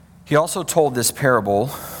He also told this parable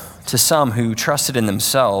to some who trusted in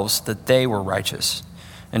themselves that they were righteous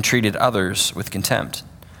and treated others with contempt.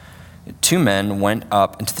 2 men went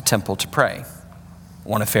up into the temple to pray,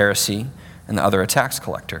 one a Pharisee and the other a tax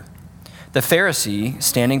collector. The Pharisee,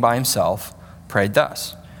 standing by himself, prayed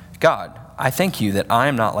thus, God, I thank you that I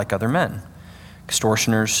am not like other men,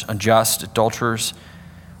 extortioners, unjust, adulterers,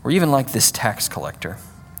 or even like this tax collector.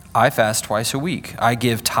 I fast twice a week. I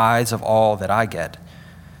give tithes of all that I get.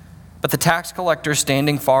 But the tax collector,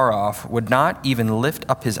 standing far off, would not even lift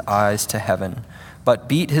up his eyes to heaven, but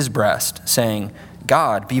beat his breast, saying,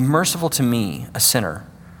 God, be merciful to me, a sinner.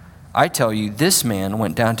 I tell you, this man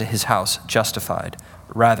went down to his house justified,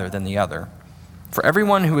 rather than the other. For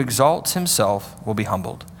everyone who exalts himself will be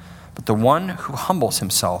humbled, but the one who humbles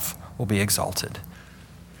himself will be exalted.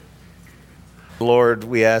 Lord,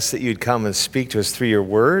 we ask that you'd come and speak to us through your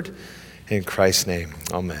word. In Christ's name,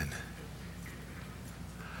 amen.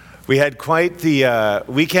 We had quite the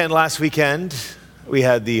weekend last weekend. We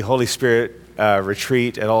had the Holy Spirit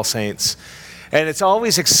retreat at All Saints. And it's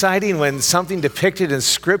always exciting when something depicted in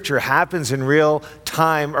Scripture happens in real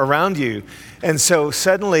time around you. And so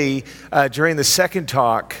suddenly, during the second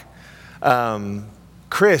talk,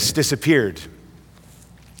 Chris disappeared.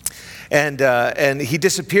 And he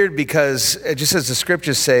disappeared because, just as the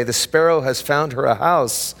Scriptures say, the sparrow has found her a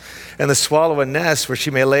house, and the swallow a nest where she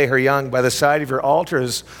may lay her young by the side of your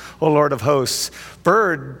altars, O Lord of hosts.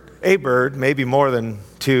 A bird, maybe more than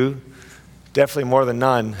 2, definitely more than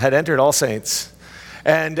none, had entered All Saints.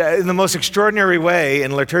 And in the most extraordinary way,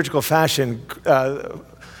 in liturgical fashion, the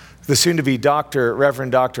soon-to-be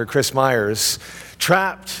Reverend Dr. Chris Myers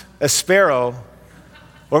trapped a sparrow,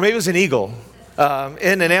 or maybe it was an eagle,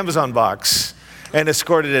 in an Amazon box and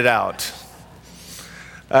escorted it out.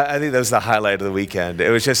 I think that was the highlight of the weekend. It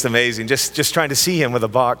was just amazing, just trying to see him with a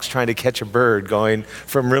box, trying to catch a bird going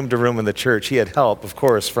from room to room in the church. He had help, of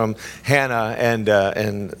course, from Hannah and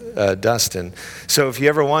Dustin. So if you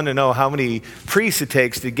ever want to know how many priests it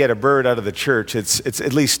takes to get a bird out of the church, it's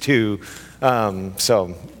at least 2.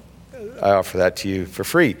 So I offer that to you for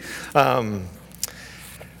free.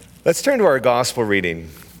 Let's turn to our gospel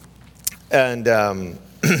reading. And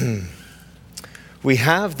we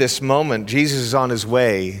have this moment. Jesus is on his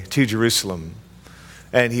way to Jerusalem,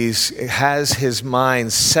 and he has his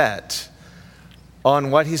mind set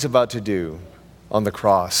on what he's about to do on the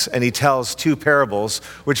cross. And he tells 2 parables,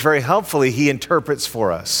 which very helpfully he interprets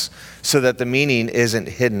for us so that the meaning isn't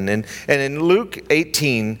hidden. And in Luke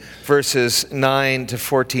 18, verses 9 to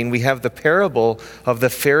 14, we have the parable of the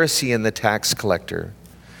Pharisee and the tax collector.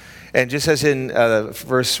 And just as in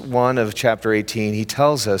verse 1 of chapter 18, he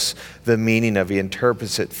tells us the meaning of it, he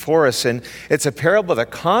interprets it for us. And it's a parable that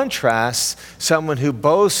contrasts someone who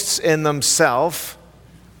boasts in themselves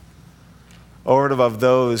over and above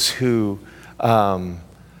those who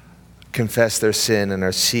confess their sin and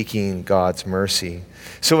are seeking God's mercy.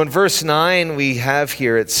 So in verse 9 we have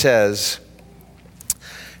here, it says,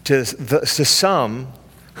 to some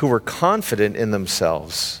who were confident in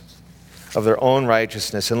themselves, of their own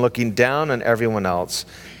righteousness, and looking down on everyone else,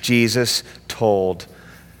 Jesus told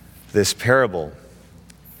this parable.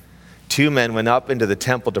 2 men went up into the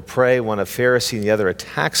temple to pray, one a Pharisee and the other a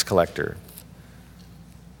tax collector.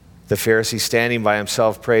 The Pharisee, standing by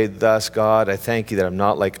himself, prayed thus, God, I thank you that I'm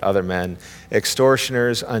not like other men,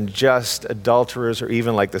 extortioners, unjust, adulterers, or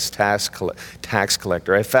even like this tax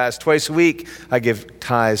collector. I fast twice a week. I give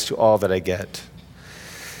tithes to all that I get.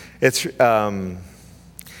 It's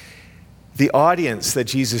the audience that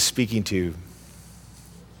Jesus is speaking to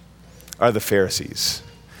are the Pharisees.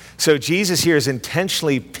 So Jesus here is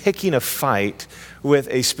intentionally picking a fight with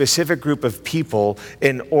a specific group of people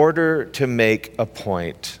in order to make a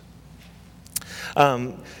point.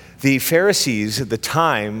 The Pharisees at the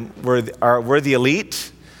time were the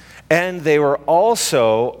elite, and they were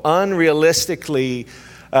also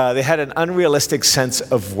they had an unrealistic sense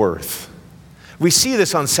of worth. We see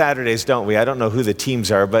this on Saturdays, don't we? I don't know who the teams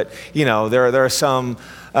are, but there are some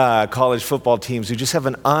college football teams who just have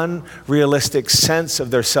an unrealistic sense of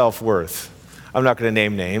their self-worth. I'm not going to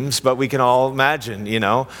name names, but we can all imagine,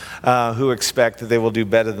 who expect that they will do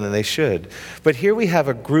better than they should. But here we have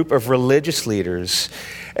a group of religious leaders,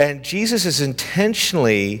 and Jesus is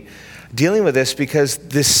intentionally dealing with this because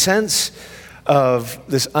this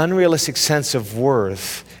unrealistic sense of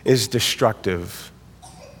worth is destructive.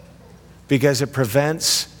 Because it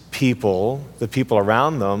prevents the people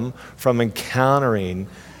around them, from encountering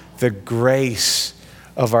the grace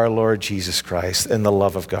of our Lord Jesus Christ and the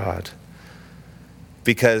love of God.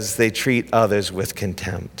 Because they treat others with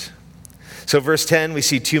contempt. So verse 10, we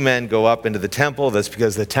see two men go up into the temple. That's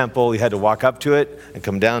because the temple, you had to walk up to it and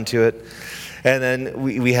come down to it. And then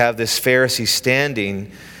we have this Pharisee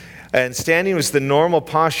standing. And standing was the normal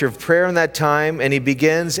posture of prayer in that time. And he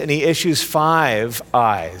begins and he issues 5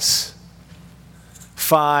 ayes.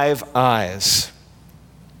 5 ayes.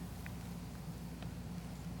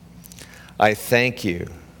 I thank you,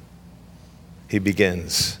 he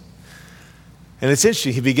begins. And it's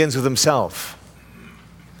interesting, he begins with himself.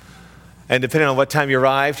 And depending on what time you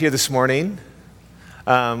arrived here this morning,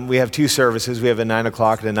 we have 2 services. We have a 9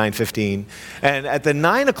 o'clock and a 9:15. And at the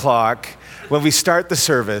 9 o'clock, when we start the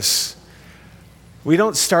service, we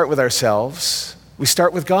don't start with ourselves. We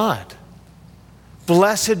start with God.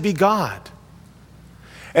 Blessed be God.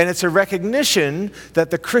 And it's a recognition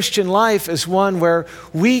that the Christian life is one where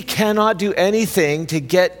we cannot do anything to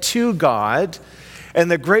get to God. And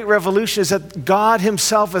the great revolution is that God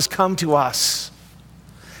himself has come to us.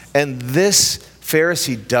 And this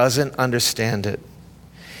Pharisee doesn't understand it.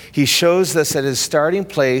 He shows us that his starting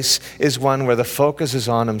place is one where the focus is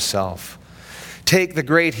on himself. Take the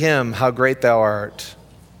great hymn, How Great Thou Art.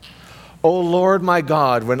 O Lord my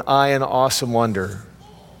God, when I in awesome wonder.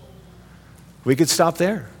 We could stop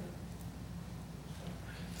there.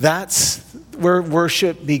 That's where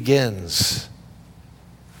worship begins.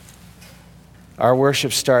 Our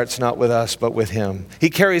worship starts not with us, but with him. He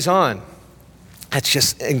carries on. That's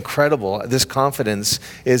just incredible. This confidence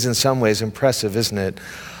is in some ways impressive, isn't it?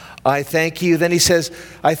 I thank you. Then he says,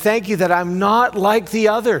 I thank you that I'm not like the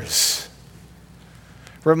others.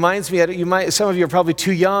 Reminds me, some of you are probably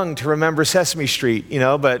too young to remember Sesame Street,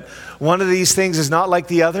 but one of these things is not like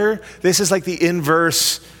the other. This is like the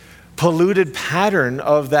inverse polluted pattern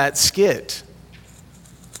of that skit.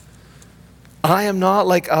 I am not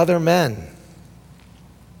like other men.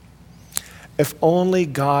 If only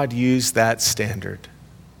God used that standard,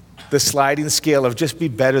 the sliding scale of just be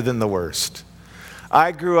better than the worst.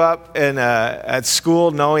 I grew up at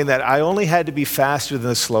school knowing that I only had to be faster than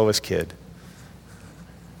the slowest kid.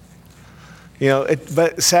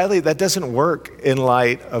 But sadly, that doesn't work in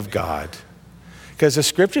light of God. Because the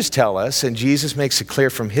scriptures tell us, and Jesus makes it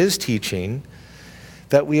clear from his teaching,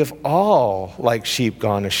 that we have all, like sheep,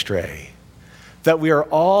 gone astray. That we are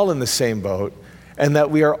all in the same boat, and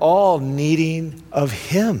that we are all needing of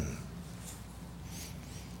him.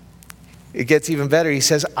 It gets even better. He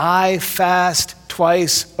says, I fast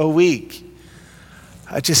twice a week.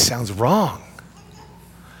 That just sounds wrong.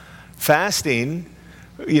 Fasting,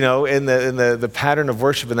 in the pattern of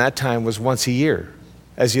worship in that time was once a year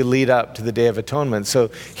as you lead up to the Day of Atonement.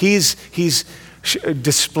 So he's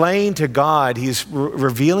displaying to God, he's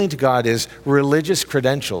revealing to God his religious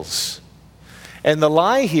credentials. And the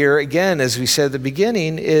lie here, again, as we said at the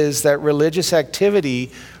beginning, is that religious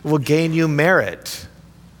activity will gain you merit.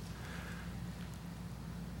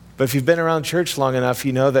 But if you've been around church long enough,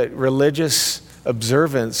 you know that religious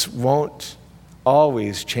observance won't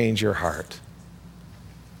always change your heart.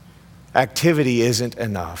 Activity isn't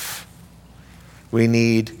enough. We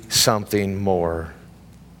need something more.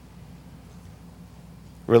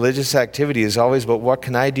 Religious activity is always about what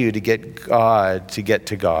can I do to get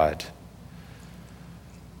to God.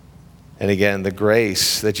 And again, the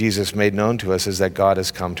grace that Jesus made known to us is that God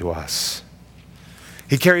has come to us.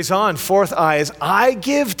 He carries on. 4th eye is, I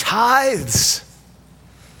give tithes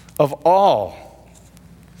of all.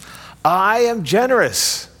 I am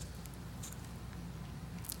generous.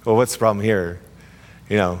 Well, what's the problem here?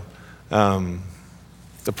 The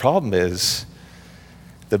problem is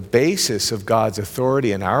the basis of God's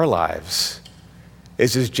authority in our lives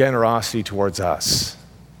is his generosity towards us.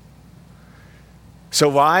 So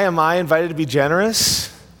why am I invited to be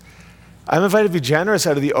generous? I'm invited to be generous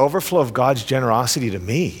out of the overflow of God's generosity to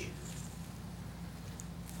me.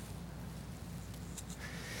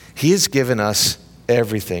 He has given us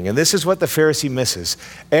everything. And this is what the Pharisee misses.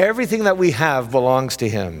 Everything that we have belongs to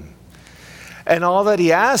him. And all that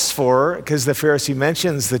he asks for, because the Pharisee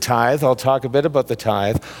mentions the tithe, I'll talk a bit about the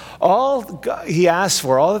tithe, all he asks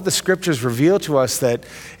for, all that the scriptures reveal to us that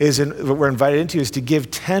we're invited into is to give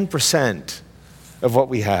 10% of what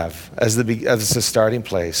we have as the starting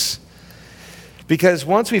place. Because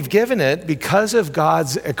once we've given it, because of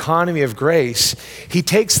God's economy of grace, he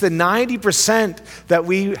takes the 90% that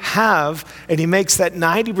we have and he makes that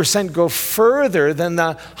 90% go further than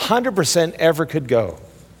the 100% ever could go.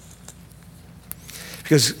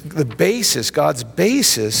 Because the basis, God's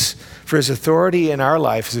basis for his authority in our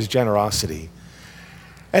life is his generosity.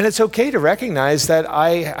 And it's okay to recognize that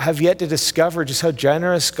I have yet to discover just how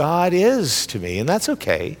generous God is to me, and that's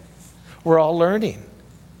okay. We're all learning.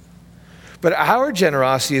 But our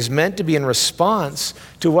generosity is meant to be in response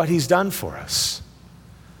to what he's done for us.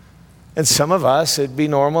 And some of us, it'd be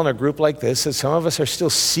normal in a group like this, that some of us are still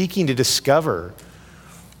seeking to discover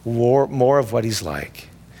more of what he's like.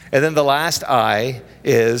 And then the last I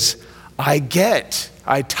is, I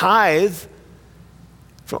tithe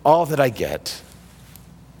from all that I get.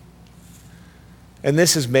 And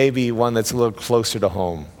this is maybe one that's a little closer to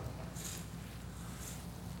home.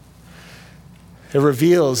 It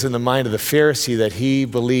reveals in the mind of the Pharisee that he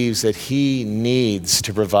believes that he needs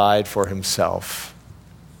to provide for himself.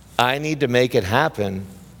 I need to make it happen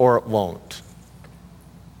or it won't.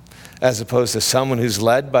 As opposed to someone who's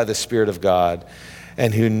led by the Spirit of God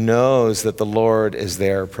and who knows that the Lord is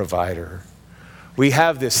their provider. We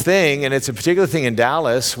have this thing, and it's a particular thing in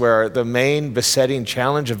Dallas, where the main besetting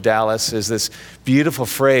challenge of Dallas is this beautiful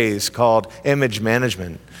phrase called image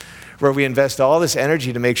management, where we invest all this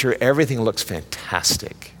energy to make sure everything looks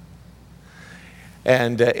fantastic.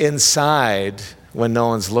 And inside, when no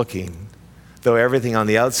one's looking, though everything on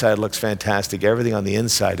the outside looks fantastic, everything on the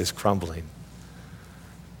inside is crumbling.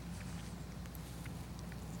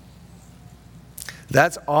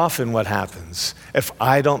 That's often what happens. If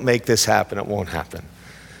I don't make this happen, it won't happen.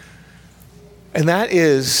 And that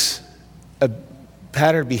is a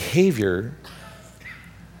pattern of behavior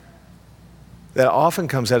that often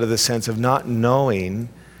comes out of the sense of not knowing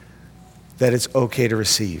that it's okay to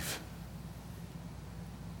receive.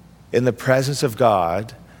 In the presence of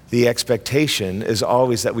God, the expectation is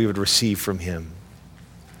always that we would receive from him,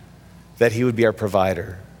 that he would be our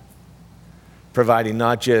provider, providing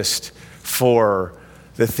not just for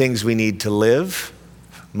the things we need to live,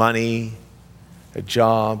 money, a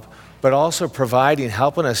job, but also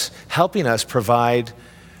helping us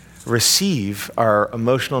receive our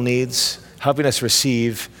emotional needs, helping us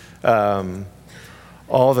receive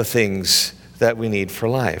all the things that we need for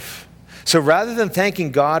life. So rather than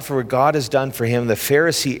thanking God for what God has done for him, the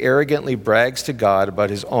Pharisee arrogantly brags to God about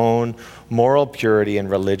his own moral purity and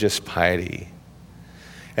religious piety.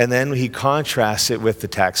 And then he contrasts it with the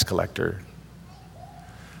tax collector,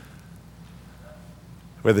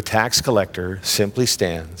 where the tax collector simply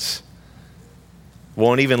stands,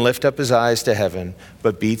 won't even lift up his eyes to heaven,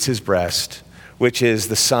 but beats his breast, which is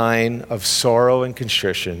the sign of sorrow and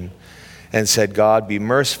contrition, and said, God, be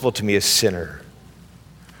merciful to me, a sinner.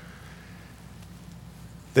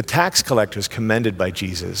 The tax collector is commended by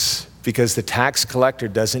Jesus because the tax collector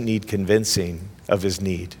doesn't need convincing of his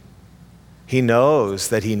need. He knows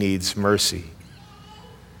that he needs mercy.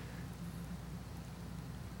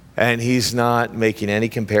 And he's not making any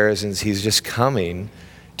comparisons. He's just coming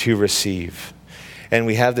to receive. And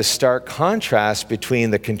we have this stark contrast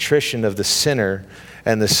between the contrition of the sinner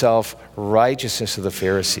and the self-righteousness of the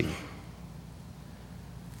Pharisee.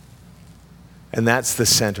 And that's the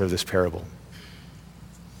center of this parable.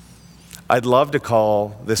 I'd love to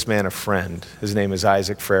call this man a friend. His name is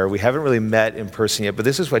Isaac Frere. We haven't really met in person yet, but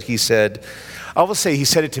this is what he said. I will say he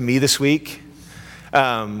said it to me this week.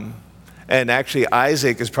 And actually,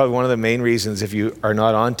 Isaac is probably one of the main reasons, if you are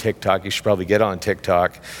not on TikTok, you should probably get on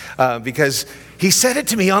TikTok, because he said it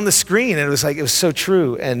to me on the screen, and it was so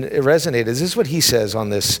true, and it resonated. This is what he says on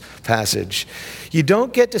this passage. You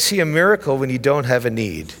don't get to see a miracle when you don't have a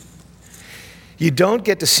need. You don't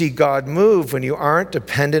get to see God move when you aren't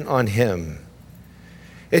dependent on him.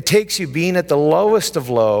 It takes you being at the lowest of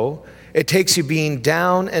low. It takes you being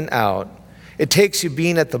down and out. It takes you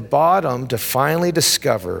being at the bottom to finally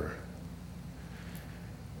discover,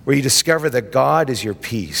 where you discover that God is your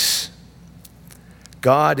peace.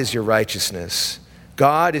 God is your righteousness.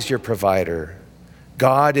 God is your provider.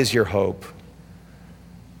 God is your hope.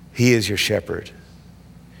 He is your shepherd.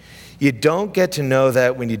 You don't get to know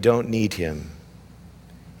that when you don't need him.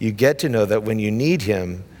 You get to know that when you need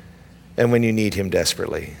him and when you need him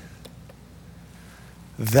desperately.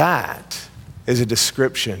 That is a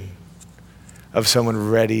description of someone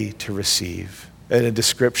ready to receive. And a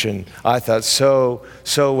description, I thought, so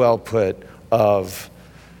well put of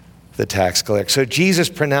the tax collector. So Jesus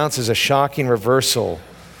pronounces a shocking reversal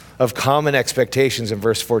of common expectations in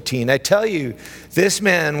verse 14. I tell you, this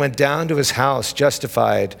man went down to his house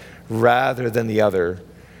justified rather than the other.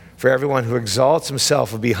 For everyone who exalts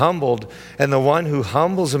himself will be humbled, and the one who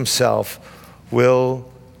humbles himself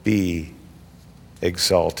will be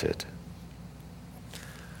exalted.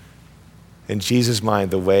 In Jesus'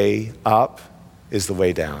 mind, the way up is the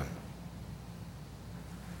way down.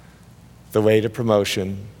 The way to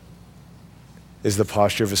promotion is the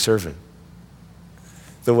posture of a servant.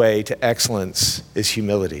 The way to excellence is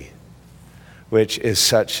humility, which is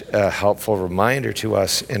such a helpful reminder to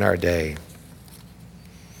us in our day.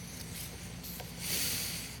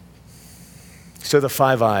 So the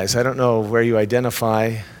 5 eyes, I don't know where you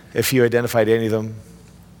identify, if you identified any of them.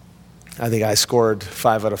 I think I scored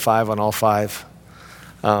 5 out of 5 on all 5.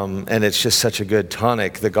 And it's just such a good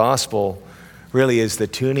tonic. The gospel really is the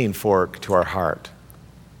tuning fork to our heart.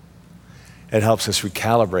 It helps us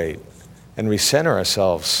recalibrate and recenter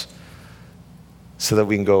ourselves so that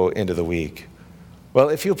we can go into the week. Well,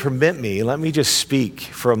 if you'll permit me, let me just speak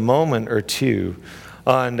for a moment or two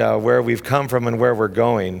on where we've come from and where we're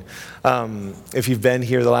going. If you've been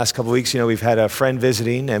here the last couple of weeks, we've had a friend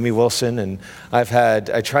visiting, Emmy Wilson, and I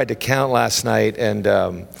tried to count last night,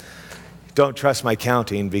 and don't trust my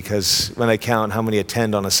counting, because when I count how many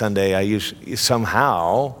attend on a Sunday, I usually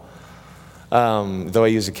somehow, though I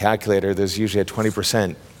use a calculator, there's usually a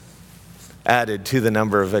 20% added to the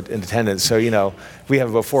number of in attendance. So, we have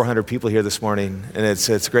about 400 people here this morning, and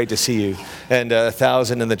it's great to see you, and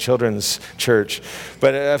 1,000 in the children's church.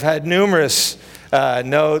 But I've had numerous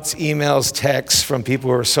notes, emails, texts from people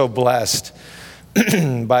who are so blessed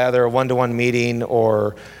by either a one-to-one meeting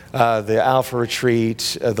or the Alpha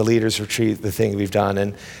Retreat, the Leaders Retreat, the thing we've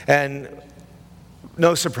done. And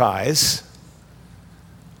no surprise,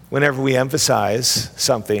 whenever we emphasize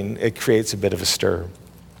something, it creates a bit of a stir.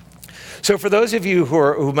 So for those of you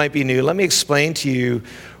who might be new, let me explain to you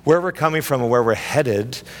where we're coming from and where we're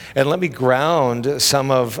headed, and let me ground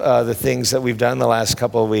some of the things that we've done the last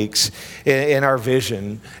couple of weeks in our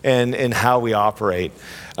vision and in how we operate.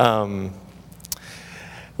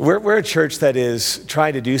 We're a church that is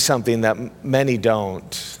trying to do something that many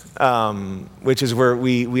don't, which is where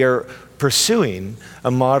we are pursuing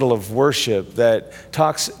a model of worship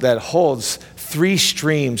that holds 3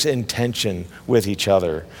 streams in tension with each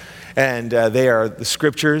other. And they are the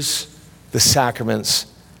scriptures, the sacraments,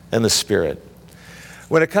 and the Spirit.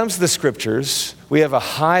 When it comes to the scriptures, we have a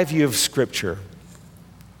high view of Scripture.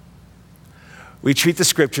 We treat the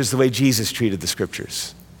scriptures the way Jesus treated the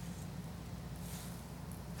scriptures.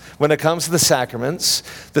 When it comes to the sacraments,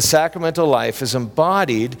 the sacramental life is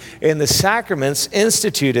embodied in the sacraments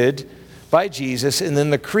instituted by Jesus, and then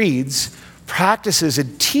the creeds, practices,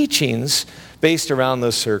 and teachings based around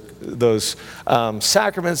those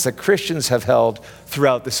sacraments that Christians have held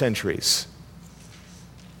throughout the centuries.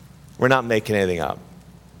 We're not making anything up.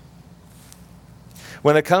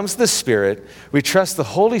 When it comes to the Spirit, we trust the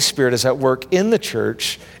Holy Spirit is at work in the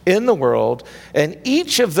church, in the world, and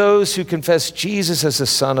each of those who confess Jesus as the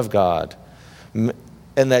Son of God, and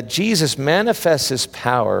that Jesus manifests his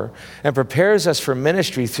power and prepares us for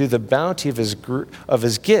ministry through the bounty of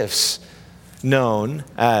his gifts, known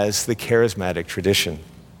as the charismatic tradition.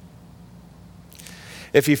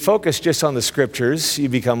 If you focus just on the scriptures, you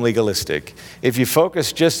become legalistic. If you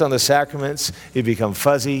focus just on the sacraments, you become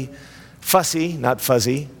fussy, not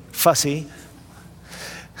fuzzy, fussy.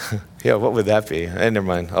 Yeah, what would that be? Never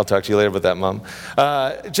mind. I'll talk to you later about that, Mom.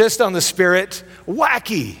 Just on the Spirit,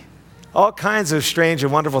 wacky. All kinds of strange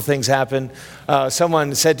and wonderful things happen.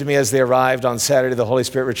 Someone said to me as they arrived on Saturday, the Holy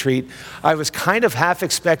Spirit retreat, I was kind of half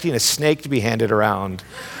expecting a snake to be handed around.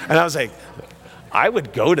 And I was like, I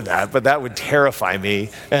would go to that, but that would terrify me.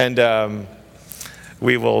 And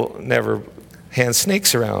we will never hand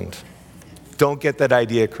snakes around. Don't get that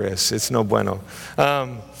idea, Chris. It's no bueno.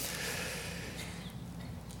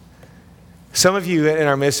 Some of you in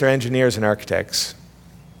our midst are engineers and architects,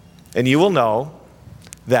 and you will know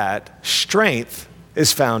that strength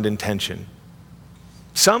is found in tension.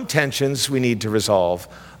 Some tensions we need to resolve.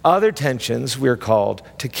 Other tensions we're called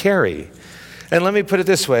to carry. And let me put it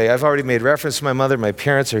this way. I've already made reference to my mother. My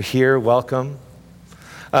parents are here. Welcome.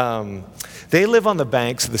 They live on the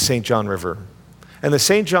banks of the St. John River. And the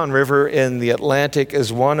St. John River in the Atlantic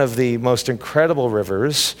is one of the most incredible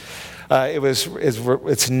rivers.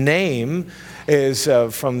 Its name is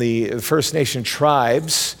from the First Nation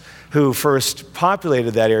tribes who first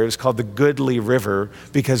populated that area. It was called the Goodly River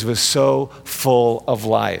because it was so full of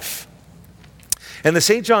life. And the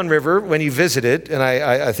St. John River, when you visit it, and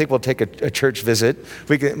I think we'll take a church visit.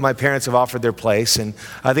 My parents have offered their place, and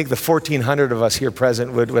I think the 1,400 of us here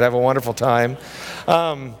present would have a wonderful time.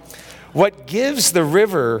 What gives the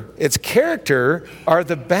river its character are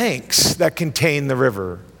the banks that contain the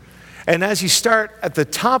river. And as you start at the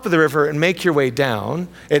top of the river and make your way down,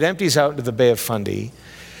 it empties out into the Bay of Fundy.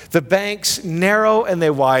 The banks narrow and they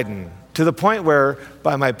widen to the point where,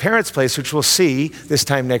 by my parents' place, which we'll see this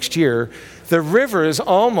time next year, the river is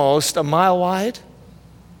almost a mile wide.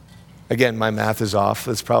 Again, my math is off.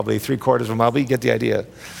 It's probably 3/4 of a mile, but you get the idea.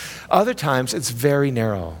 Other times, it's very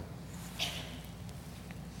narrow.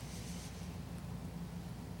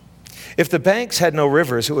 If the banks had no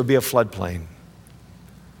rivers, it would be a floodplain.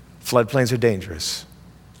 Floodplains are dangerous.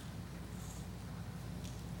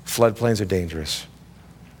 Floodplains are dangerous.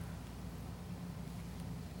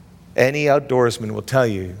 Any outdoorsman will tell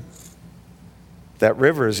you that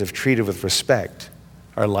rivers, if treated with respect,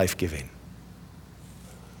 are life-giving.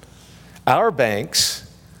 Our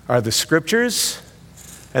banks are the scriptures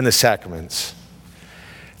and the sacraments.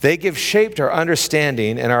 They give shape to our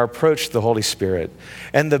understanding and our approach to the Holy Spirit.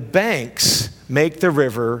 And the banks make the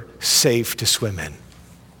river safe to swim in.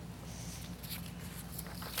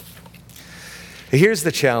 Here's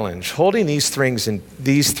the challenge. Holding these three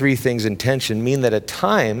things in tension mean that at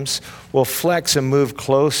times we'll flex and move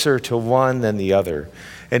closer to one than the other.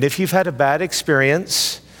 And if you've had a bad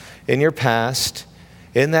experience in your past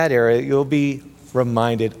in that area, you'll be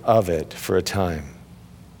reminded of it for a time.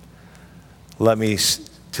 Let me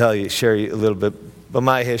share a little bit of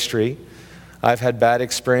my history. I've had bad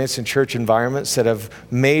experience in church environments that have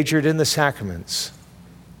majored in the sacraments.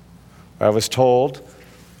 I was told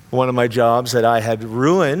one of my jobs that I had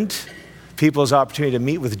ruined people's opportunity to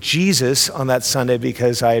meet with Jesus on that Sunday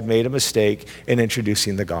because I had made a mistake in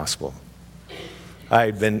introducing the gospel. I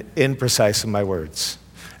had been imprecise in my words.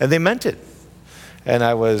 And they meant it. And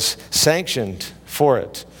I was sanctioned for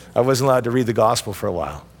it. I wasn't allowed to read the gospel for a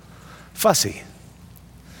while. Fussy.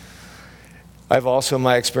 I've also, in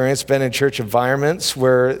my experience, been in church environments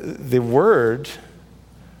where the word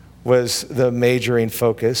was the majoring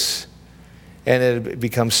focus, and it had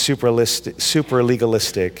become super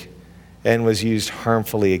legalistic and was used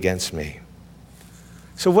harmfully against me.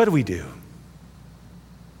 So what do we do?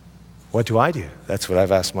 What do I do? That's what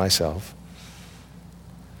I've asked myself.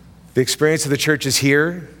 The experience of the church is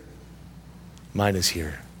here. Mine is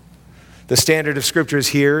here. The standard of Scripture is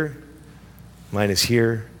here. Mine is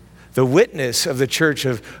here. The witness of the church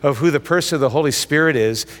of who the person of the Holy Spirit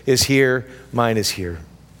is here. Mine is here.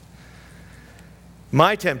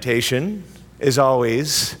 My temptation is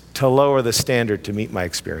always to lower the standard to meet my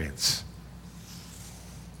experience.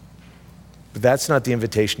 But that's not the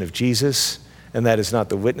invitation of Jesus, and that is not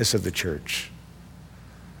the witness of the church.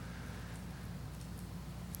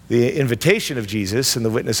 The invitation of Jesus and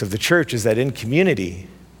the witness of the church is that in community,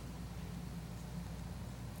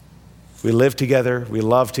 we live together, we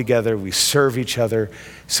love together, we serve each other,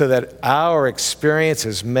 so that our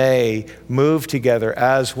experiences may move together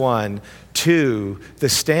as one to the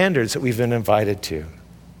standards that we've been invited to.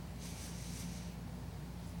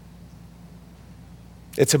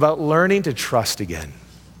 It's about learning to trust again.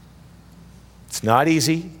 It's not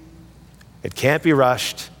easy, it can't be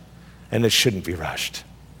rushed, and it shouldn't be rushed.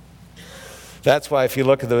 That's why if you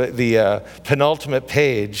look at the penultimate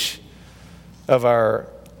page of our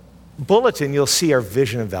bulletin, you'll see our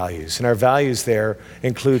vision and values. And our values there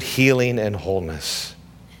include healing and wholeness.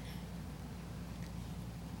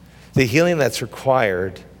 The healing that's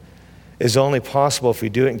required is only possible if we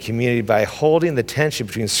do it in community by holding the tension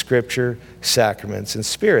between Scripture, sacraments, and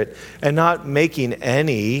Spirit, and not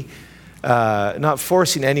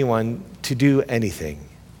forcing anyone to do anything.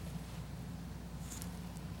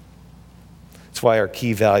 That's why our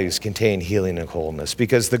key values contain healing and wholeness,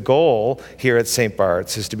 because the goal here at St.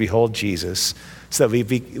 Bart's is to behold Jesus so that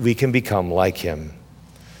we can become like him.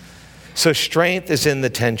 So strength is in the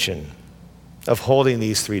tension of holding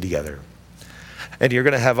these three together. And you're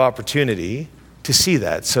going to have opportunity to see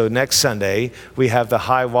that. So next Sunday, we have the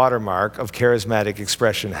high watermark of charismatic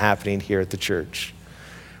expression happening here at the church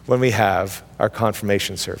when we have our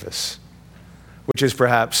confirmation service, which is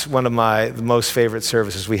perhaps one of the most favorite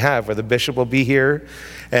services we have, where the bishop will be here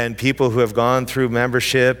and people who have gone through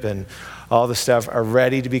membership and all the stuff are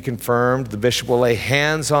ready to be confirmed. The bishop will lay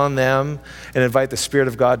hands on them and invite the Spirit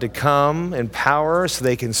of God to come in power so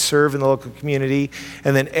they can serve in the local community.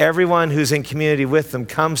 And then everyone who's in community with them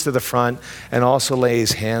comes to the front and also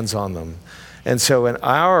lays hands on them. And so in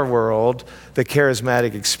our world, the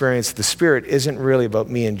charismatic experience of the Spirit isn't really about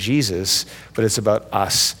me and Jesus, but it's about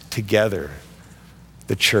us together,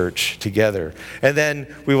 the church together. And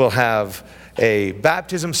then we will have a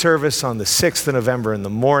baptism service on the 6th of November in the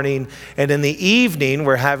morning. And in the evening,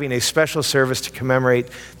 we're having a special service to commemorate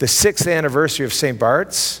the 6th anniversary of St.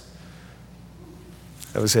 Bart's.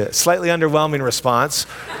 That was a slightly underwhelming response.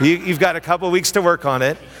 You've got a couple weeks to work on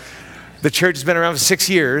it. The church has been around for 6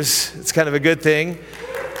 years. It's kind of a good thing.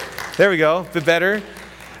 There we go, a bit better.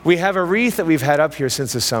 We have a wreath that we've had up here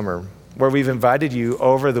since the summer, where we've invited you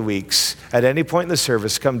over the weeks. At any point in the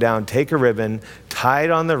service, come down, take a ribbon, tie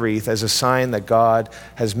it on the wreath as a sign that God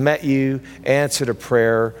has met you, answered a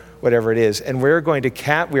prayer, whatever it is. And we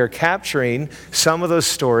are capturing some of those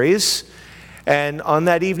stories. And on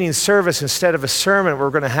that evening service, instead of a sermon, what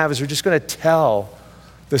we're going to have is we're just going to tell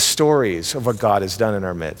the stories of what God has done in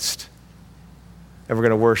our midst. And we're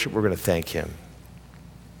going to worship, we're going to thank him.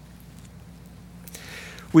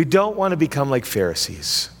 We don't want to become like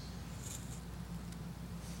Pharisees,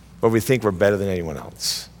 where we think we're better than anyone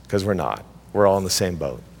else, because we're not. We're all in the same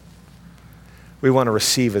boat. We want to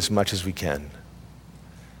receive as much as we can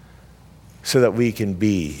so that we can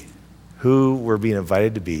be who we're being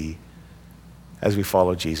invited to be as we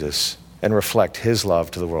follow Jesus and reflect his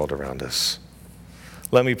love to the world around us.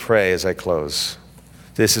 Let me pray as I close.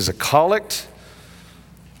 This is a collect.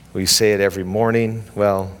 We say it every morning,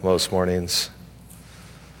 well, most mornings.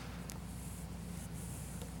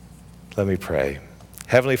 Let me pray.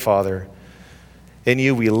 Heavenly Father, in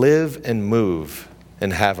you we live and move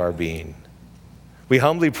and have our being. We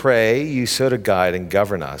humbly pray you so to guide and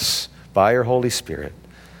govern us by your Holy Spirit,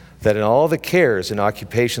 that in all the cares and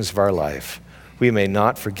occupations of our life, we may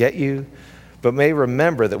not forget you, but may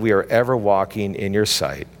remember that we are ever walking in your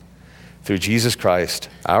sight. Through Jesus Christ,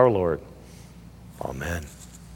 our Lord. Amen.